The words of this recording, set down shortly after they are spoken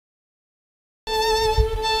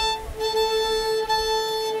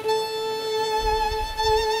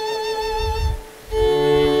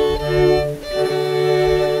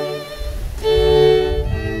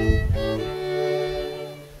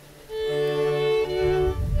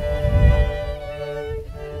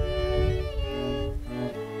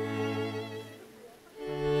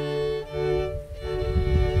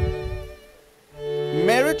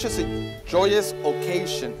marriage is a joyous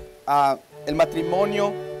occasion. El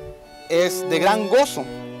matrimonio es de gran gozo.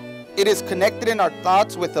 It is connected in our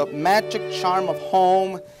thoughts with the magic charm of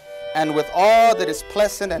home and with all that is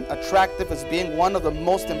pleasant and attractive as being one of the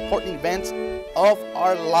most important events of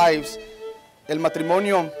our lives. El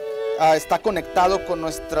matrimonio está conectado con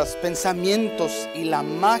nuestros pensamientos y la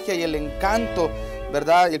magia y el encanto,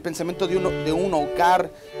 ¿verdad? Y el pensamiento de un hogar,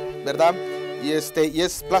 ¿verdad? Y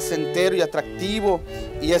es placentero y atractivo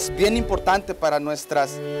y es bien importante para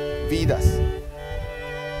nuestras vidas.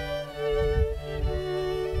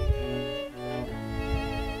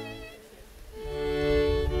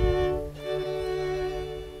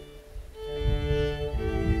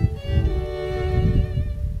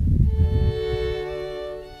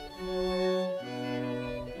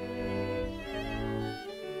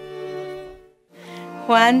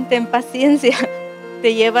 Juan, ten paciencia.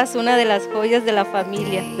 Te llevas una de las joyas de la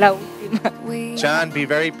familia, la última. John, be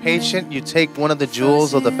very patient. You take one of the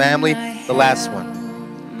jewels of the family, the last one.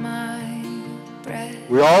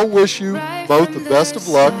 We all wish you both the best of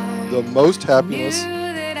luck, the most happiness,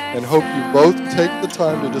 and hope you both take the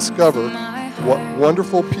time to discover what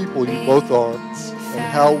wonderful people you both are and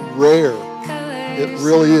how rare it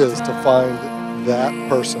really is to find that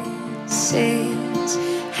person.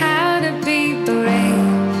 How to be brave?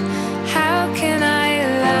 How can I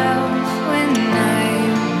love when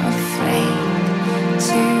I'm afraid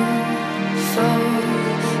to fall?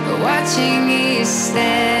 But watching you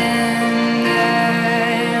stand.